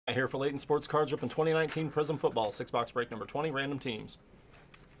Here for Layton Sports Cards, ripping 2019 Prizm Football, 6-box break number 20, random teams.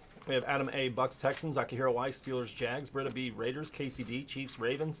 We have Adam A, Bucks, Texans, Akihiro Y, Steelers, Jags, Britta B, Raiders, KCD, Chiefs,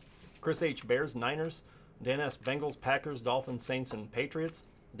 Ravens, Chris H, Bears, Niners, Dan S, Bengals, Packers, Dolphins, Saints, and Patriots,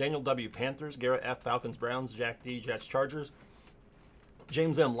 Daniel W, Panthers, Garrett F, Falcons, Browns, Jack D, Jets, Chargers,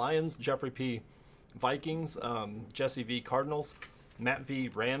 James M, Lions, Jeffrey P, Vikings, Jesse V, Cardinals, Matt V,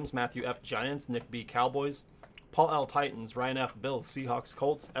 Rams, Matthew F, Giants, Nick B, Cowboys, Paul L, Titans, Ryan F, Bills, Seahawks,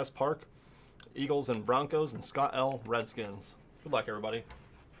 Colts, S Park, Eagles and Broncos, and Scott L, Redskins. Good luck, everybody.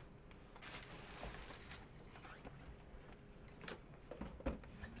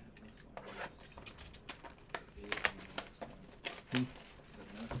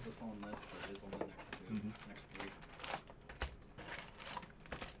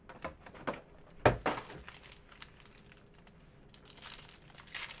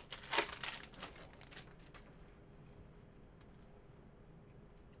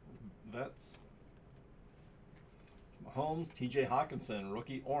 Vets. Mahomes, TJ Hawkinson,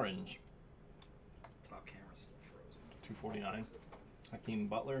 rookie orange. Top camera's still frozen. 249. Hakeem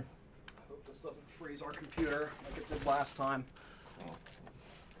Butler. I hope this doesn't freeze our computer like it did last time. Oh.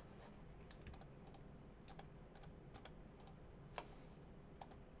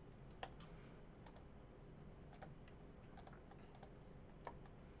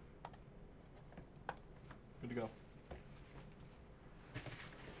 Good to go.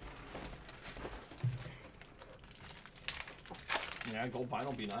 Yeah, gold vinyl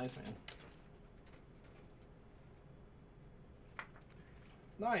would be nice, man.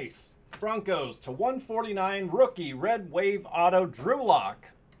 Nice. Broncos to 149, rookie red wave auto Drew Lock.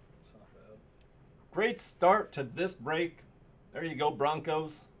 It's not bad. Great start to this break. There you go,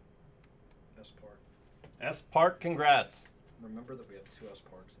 Broncos. S Park. S Park, congrats. Remember that we have 2 S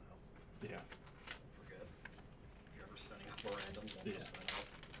Parks now. Yeah. Don't forget. If you're ever setting up a random, don't Yeah. just set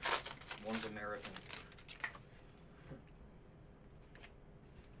up. One's American.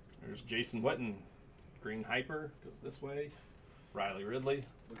 There's Jason Witten. Green Hyper goes this way. Riley Ridley.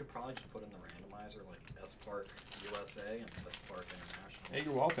 We could probably just put in the randomizer like S Park USA and S Park International. Hey,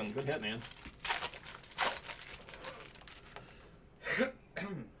 you're welcome. Good hit, man. There's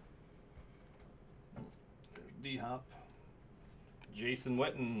D-Hop. Jason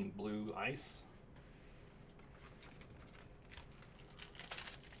Witten, blue ice.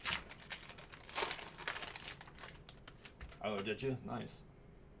 Oh, did you? Nice.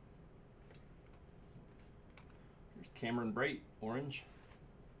 There's Cameron Brate, orange.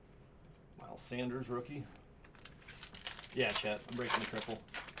 Miles Sanders, rookie. Yeah, Chet, I'm breaking the triple.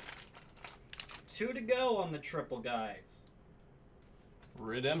 2 to go on the triple, guys.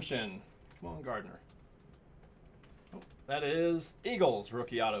 Redemption. Come on, Gardner. Oh, that is Eagles,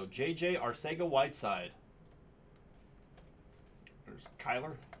 rookie auto. JJ Arcega-Whiteside. There's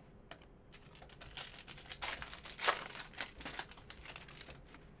Kyler.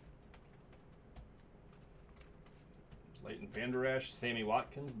 There's Leighton Vander Esch, Sammy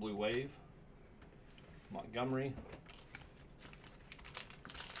Watkins, blue wave. Montgomery.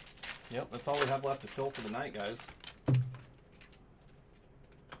 Yep, that's all we have left to fill for the night, guys.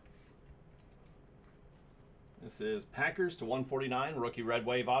 This is Packers to 149, rookie red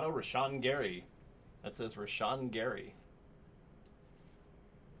wave auto, Rashawn Gary. That says Rashawn Gary.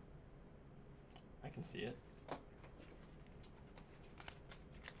 I can see it.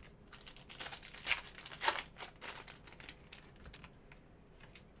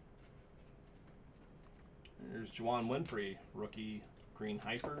 There's Juwan Winfrey, rookie green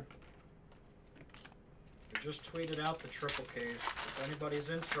hyper. We just tweeted out the triple case. If anybody's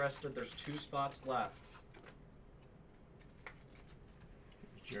interested, there's 2 spots left.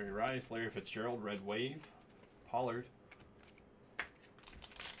 Jerry Rice, Larry Fitzgerald, red wave, Pollard.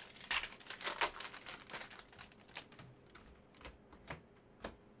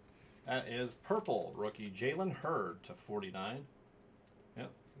 That is purple, rookie Jalen Hurd to 49.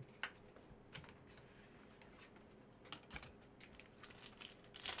 Yep.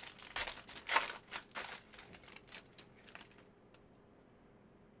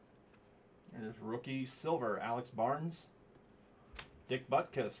 There's rookie silver, Alex Barnes. Dick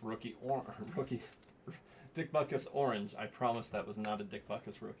Butkus, rookie Dick Butkus orange. I promise that was not a Dick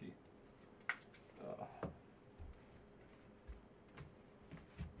Butkus rookie.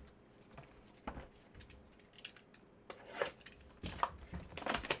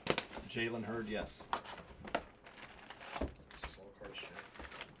 Jalen Hurd, yes. Soul card shit.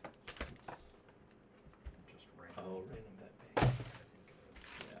 Just random. Oh, random bet I bait. think it is.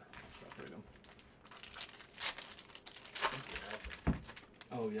 Yeah, I'll separate them. I think you have them.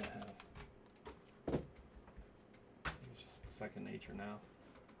 Oh yeah, I have. It's just second nature now.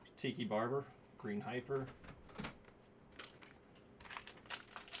 Tiki Barber, Green Hyper.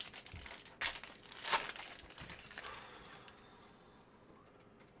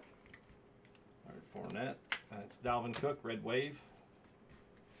 Fournette. That's Dalvin Cook, Red Wave.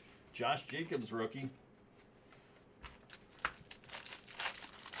 Josh Jacobs, rookie.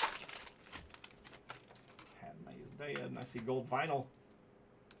 Hadma is dead, and I see gold vinyl.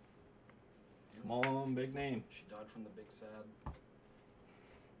 Come on, big name. She died from the big sad.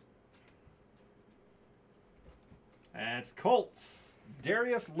 That's Colts.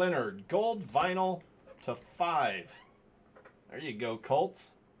 Darius Leonard, gold vinyl /5. There you go,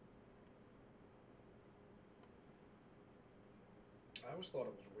 Colts. I always thought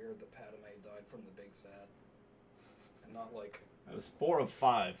it was weird that Padme died from the big sad. And not like That was 4 of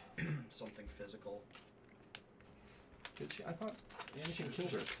 5. something physical. Did she? I thought She she was killed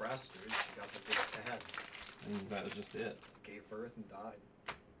just her. depressed, dude. She got the big sad. And that was just it. Gave birth and died.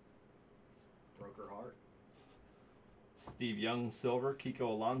 Broke her heart. Steve Young, silver. Kiko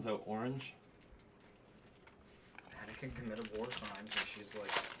Alonso, orange. Anakin committed war crimes, and she's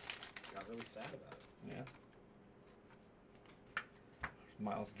like, got really sad about it. Yeah.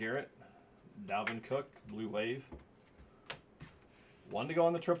 Myles Garrett, Dalvin Cook, blue wave. 1 to go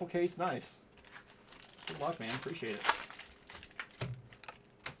on the triple case. Nice. Good luck, man. Appreciate it.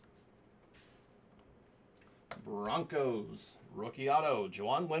 Broncos, rookie auto,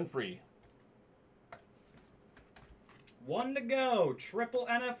 Juwan Winfrey. 1 to go. Triple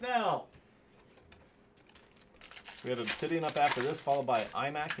NFL. We have Obsidian up after this, followed by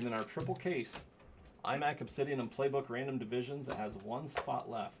iMac, and then our triple case. iMac, Obsidian, and Playbook random divisions that has 1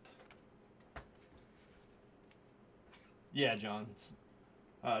 spot left. Yeah, John.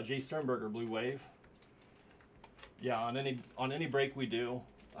 Jay Sternberger, blue wave. Yeah, on any break we do,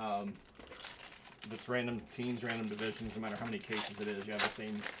 if it's random teams, random divisions, no matter how many cases it is, you have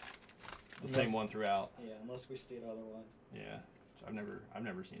the same one throughout. Yeah, unless we state otherwise. Yeah, so I've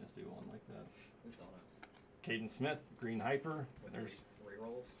never seen us do one like that. We've done it. Caden Smith, green hyper. With There's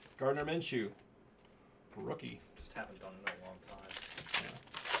re-rolls. Gardner Minshew, rookie. Just haven't done it in a long time. Yeah.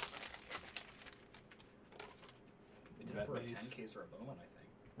 We did Vet it for a base. 10 case or a Bowman, I think.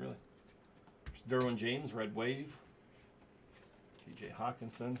 Really? There's Derwin James, red wave. TJ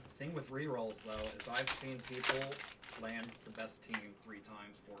Hawkinson. Thing with re-rolls, though, is I've seen people land the best team 3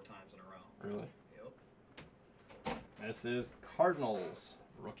 times, 4 times in a row. Really? Yep. This is Cardinals,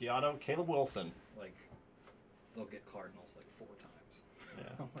 rookie auto, Caleb Wilson. Like, they'll get Cardinals like 4 times. Yeah.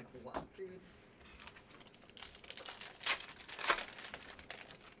 I'm like, what, dude?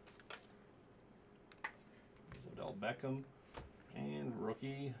 Odell Beckham. And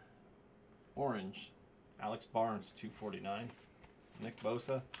rookie orange, Alex Barnes, 249. Nick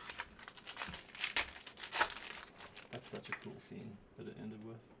Bosa. That's such a cool scene that it ended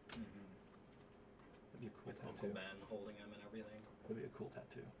with. Mm-hmm. That'd be a cool With tattoo. Uncle Ben holding him and everything. That'd be a cool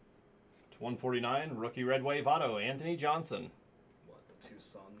tattoo. To 149, rookie red wave auto, Anthony Johnson. What, the 2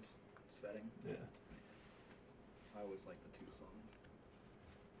 suns setting? Yeah. I always like the 2 suns.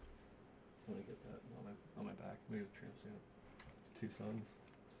 Let me get that on my back. Maybe the tramp stamp. It's 2 suns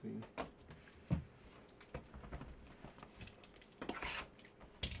scene.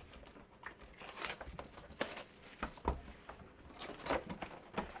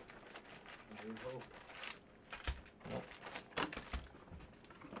 New hope. Nope.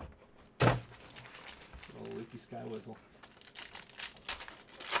 Little leaky sky whistle.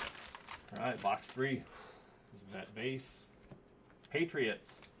 All right, box 3. Vet base.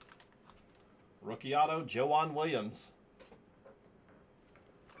 Patriots. Rookie auto, Joanne Williams.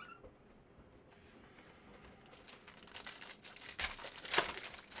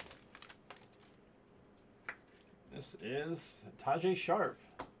 This is Tajay Sharp.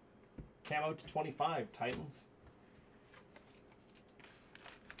 Camo to 25, Titans.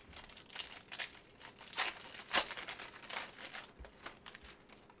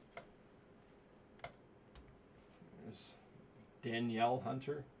 There's Danielle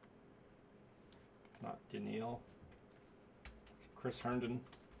Hunter. Not Danielle. Chris Herndon.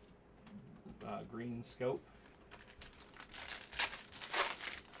 Green scope.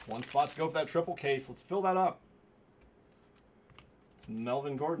 1 spot to go for that triple case. Let's fill that up. It's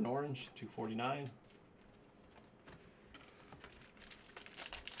Melvin Gordon, orange, 249.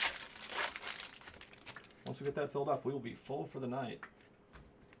 Once we get that filled up, we will be full for the night.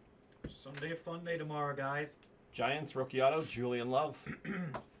 Sunday fun day tomorrow, guys. Giants, rookie auto, Julian Love.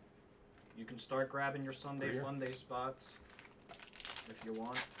 You can start grabbing your Sunday Rear. fun day spots if you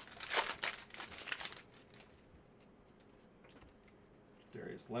want.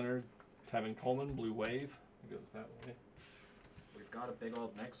 Darius Leonard, Tevin Coleman, blue wave. It goes that way. We've got a big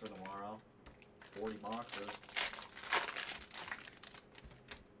old mixer tomorrow. 40 boxes.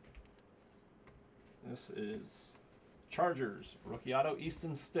 This is Chargers, Rookie Auto,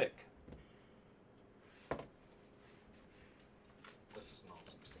 Easton Stick. This is an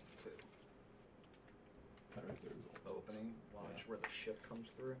awesome scene, too. That right there is all Opening, watch where the ship comes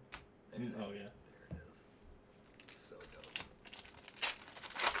through. Oh, yeah. There it is. So dope.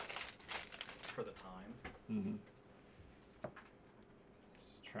 For the time. Mm-hmm.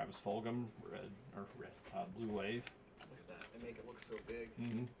 Travis Fulgham, Blue Wave. Look at that. They make it look so big.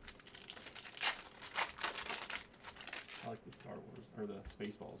 Mm-hmm. I like the Star Wars, or the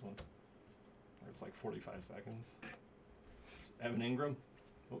Spaceballs one. Where it's like 45 seconds. Evan Ingram.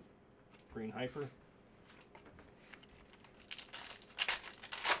 Oh, Green Hyper.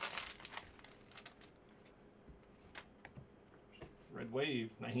 Red Wave,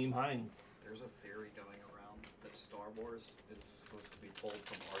 Naheem Hines. There's a theory going around that Star Wars is supposed to be told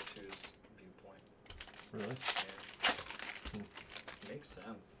from R2's viewpoint. Really? Yeah. Makes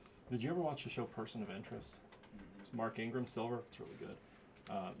sense. Did you ever watch the show Person of Interest? Mm-hmm. It's Mark Ingram, Silver. It's really good.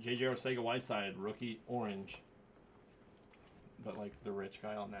 J.J. Arcega-Whiteside, Rookie, Orange. But like the rich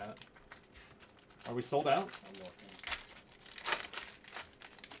guy on that. Are we sold out? I'm looking.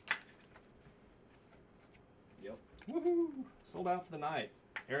 Yep. Woohoo! Sold out for the night.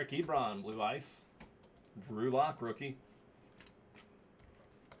 Eric Ebron, Blue Ice. Drew Lock, Rookie.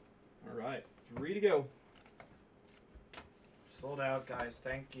 All right, 3 to go. Sold out, guys.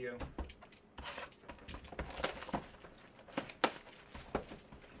 Thank you.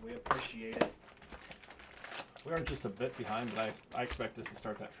 We appreciate it. We are just a bit behind, but I expect us to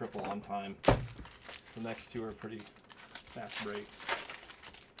start that triple on time. The next two are pretty fast breaks.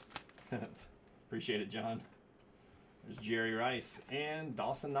 Appreciate it, John. There's Jerry Rice and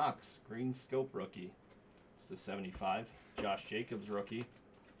Dawson Knox, Green Scope Rookie. It's the 75. Josh Jacobs Rookie.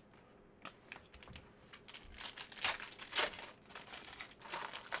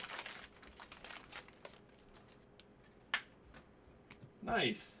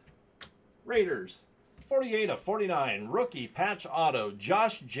 Nice. Raiders. 48/49. Rookie patch auto.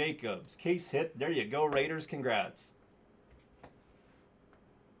 Josh Jacobs. Case hit. There you go, Raiders. Congrats.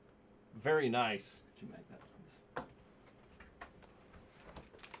 Very nice. Could you make that, please?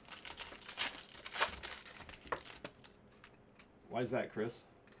 Why is that, Chris?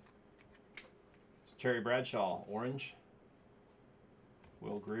 It's Terry Bradshaw. Orange.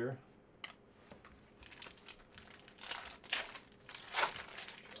 Will Greer.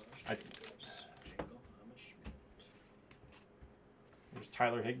 There's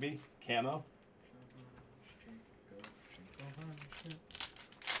Tyler Higbee, camo.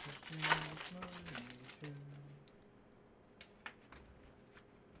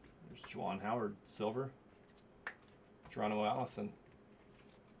 There's Juwan Howard, silver. Geronimo Allison,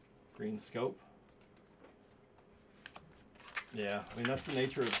 green scope. Yeah, I mean, that's the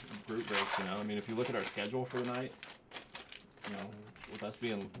nature of group breaks, you know. I mean, if you look at our schedule for the night, you know, with us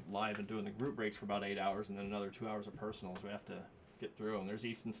being live and doing the group breaks for about 8 hours and then another 2 hours of personals, we have to get through them. There's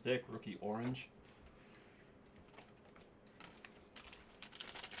Easton Stick, rookie orange.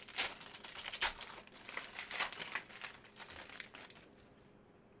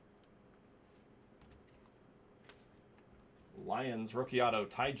 Lions, rookie auto,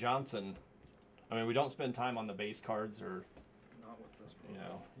 Ty Johnson. I mean, we don't spend time on the base cards or, not with this one. you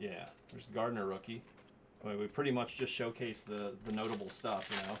know, yeah. There's Gardner rookie. I mean, we pretty much just showcase the notable stuff,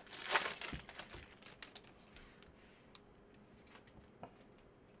 you know.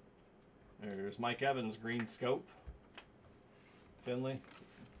 There's Mike Evans, green scope. Finley.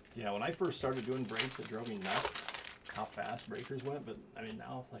 Yeah, when I first started doing breaks, it drove me nuts how fast breakers went, but I mean,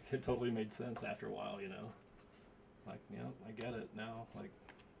 now, like, it totally made sense after a while, you know. Like, you know, I get it now. Like,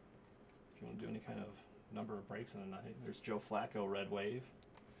 if you want to do any kind of number of breaks in a night, there's Joe Flacco, red wave.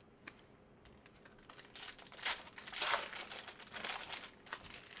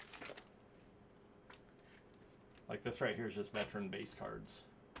 Like this right here is just veteran base cards.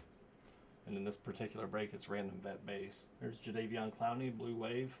 And in this particular break, it's random vet base. There's Jadeveon Clowney, blue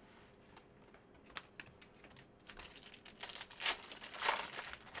wave.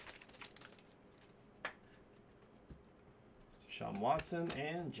 Sean Watson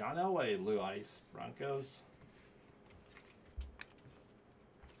and John Elway, blue ice, Broncos.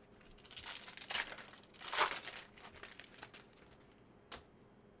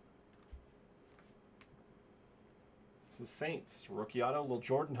 This is Saints, rookie auto, Lil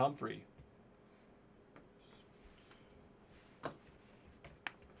Jordan Humphrey.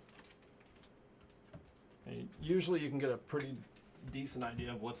 And usually you can get a pretty decent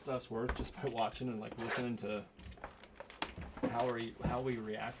idea of what stuff's worth just by watching and like listening to how we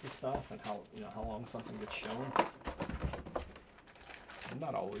react to stuff and how how long something gets shown. And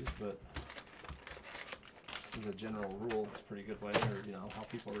not always, but as a general rule, it's a pretty good way, or how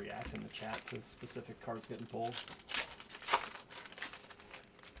people react in the chat to specific cards getting pulled.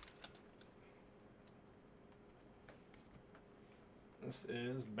 This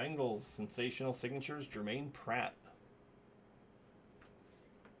is Bengals Sensational Signatures, Jermaine Pratt.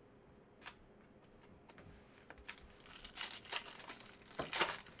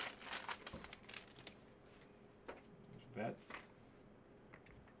 Vets.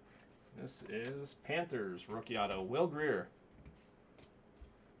 This is Panthers rookie auto, Will Greer.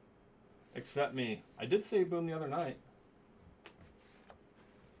 Except me. I did say boom the other night.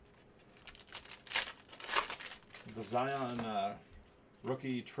 The Zion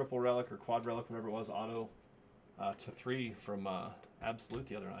rookie triple relic or quad relic, whatever it was, auto /3 from Absolute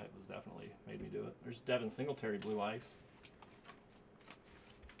the other night was definitely made me do it. There's Devin Singletary blue ice.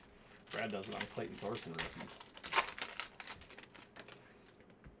 Brad does it on Clayton Thorson rookies.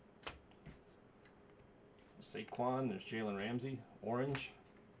 Saquon, there's Jalen Ramsey, orange.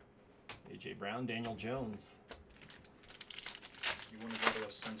 AJ Brown, Daniel Jones. You want to go to a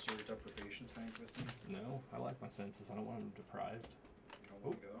sensory deprivation tank with me? No, I like my senses. I don't want them deprived. You don't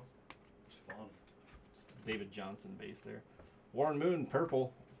want to go? It's fun. It's David Johnson base there. Warren Moon,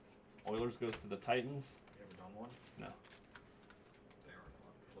 purple. Oilers goes to the Titans. You ever done one? No. They are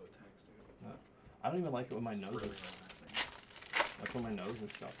fun. Float tanks, dude. No. I don't even like it when my nose Really is relaxing. like when my nose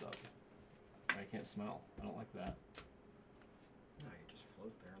is stuffed up. I can't smell. I don't like that. No, you just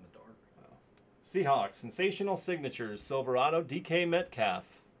float there in the dark. Wow. Seahawks, Sensational Signatures, Silverado, DK Metcalf.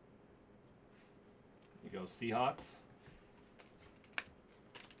 You go Seahawks.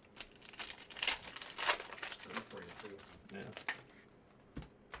 Good for you, too. Yeah.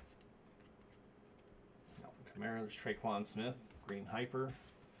 Alvin Kamara, there's Traquan Smith, Green Hyper,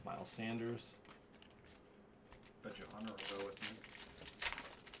 Miles Sanders. Bet you Hunter will go with me.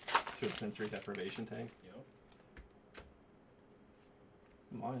 To a sensory deprivation tank. Yep.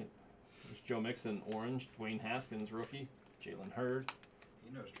 Might. There's Joe Mixon, orange. Dwayne Haskins, rookie. Jalen Hurd. He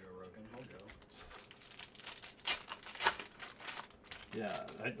knows Joe Rogan. He'll go. Yeah,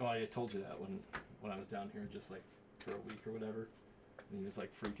 I told you that when I was down here just like for a week or whatever. And he was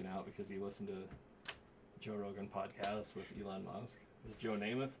like freaking out because he listened to Joe Rogan podcast with Elon Musk. There's Joe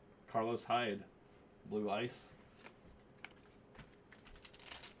Namath. Carlos Hyde, blue ice.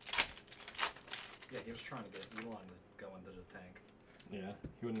 Yeah, he was trying to get Elon to go into the tank. Yeah,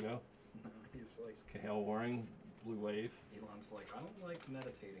 he wouldn't go. No, he's like... Cahill Waring, blue wave. Elon's like, I don't like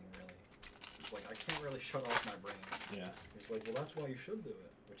meditating, really. He's like, I can't really shut off my brain. Yeah. He's like, well, that's why you should do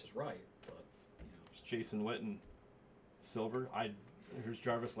it, which is right, but, It's Jason Witten, silver. Here's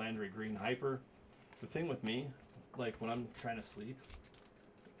Jarvis Landry, green hyper. The thing with me, like when I'm trying to sleep,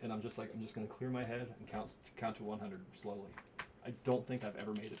 and I'm just gonna clear my head and count to 100 slowly. I don't think I've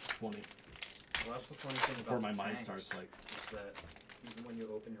ever made it to 20. Well, that's the funny thing about Before my the mind tanks, starts like. is that even when you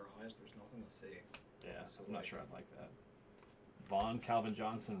open your eyes, there's nothing to see. Yeah, So, I'm not like- sure I'd like that. Vaughn, Calvin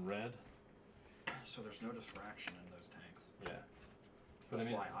Johnson, red. So there's no distraction in those tanks. Yeah. But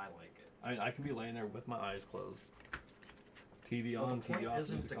That's why I like it. I can be laying there with my eyes closed. TV Well, on, the point TV off,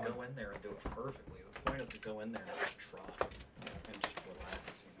 isn't music to on. go in there and do it perfectly. The point is to go in there and just try and just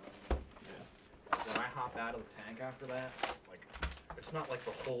relax, you know. Yeah. When I hop out of the tank after that, like, it's not like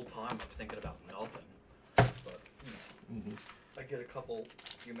the whole time I'm thinking about nothing, but I get a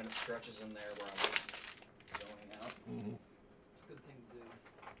few minute stretches in there where I'm just zoning out. It's a good thing to do.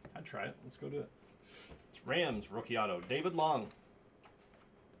 I'd try it. Let's go do it. It's Rams, rookie auto, David Long.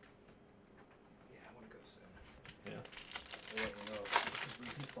 Yeah, I want to go soon. Yeah. I'll let you know because we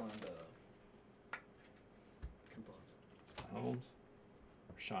can find coupons. Holmes.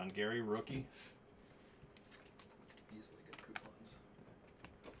 Sean Gary, rookie. Easily get coupons.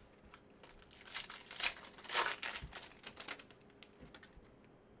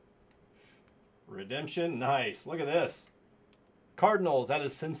 Redemption, nice. Look at this. Cardinals, that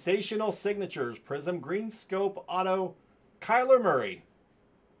is Sensational Signatures, Prizm, Green Scope, Auto, Kyler Murray.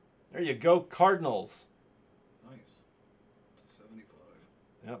 There you go, Cardinals. Nice. To 75.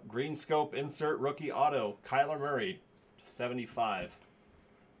 Yep, Green Scope, Insert, Rookie, Auto, Kyler Murray, to 75.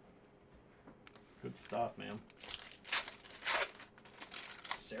 Good stuff, man.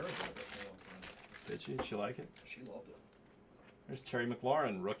 Sarah did it with me one time. Did she? Did she like it? She loved it. There's Terry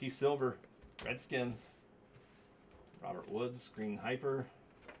McLaurin, Rookie, Silver, Redskins. Robert Woods, Green Hyper.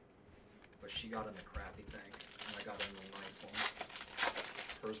 But she got in the crappy tank, and I got in the nice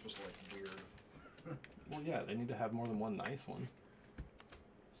one. Hers was like weird. Well, yeah, they need to have more than one nice one.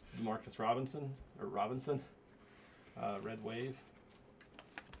 Demarcus Robinson, or Robinson. Red Wave.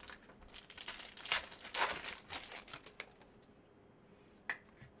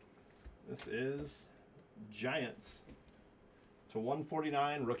 This is Giants to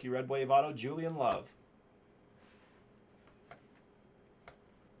 149, rookie Red Wave auto, Julian Love.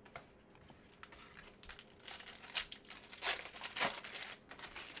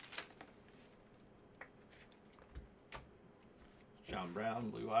 John Brown,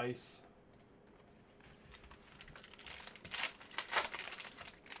 Blue Ice.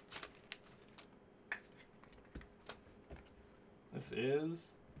 This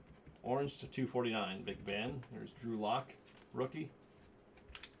is orange to 249, Big Ben. There's Drew Lock, rookie.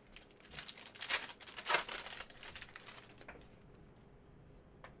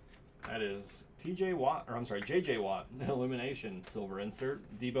 That is TJ Watt, or I'm sorry, JJ Watt, Illumination, silver insert.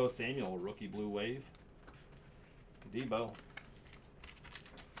 Debo Samuel, rookie Blue Wave. Debo.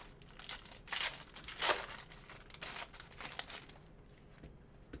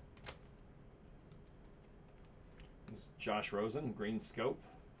 Josh Rosen, green scope.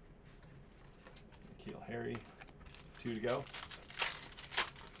 N'Keal Harry, 2 to go.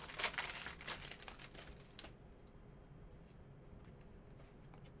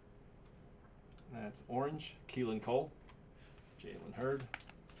 That's orange, Keelan Cole, Jalen Hurd.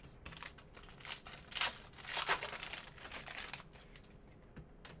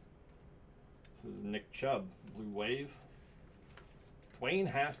 This is Nick Chubb, Blue Wave. Dwayne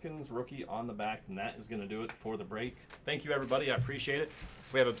Haskins, rookie on the back, and that is going to do it for the break. Thank you, everybody. I appreciate it.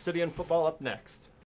 We have Obsidian Football up next.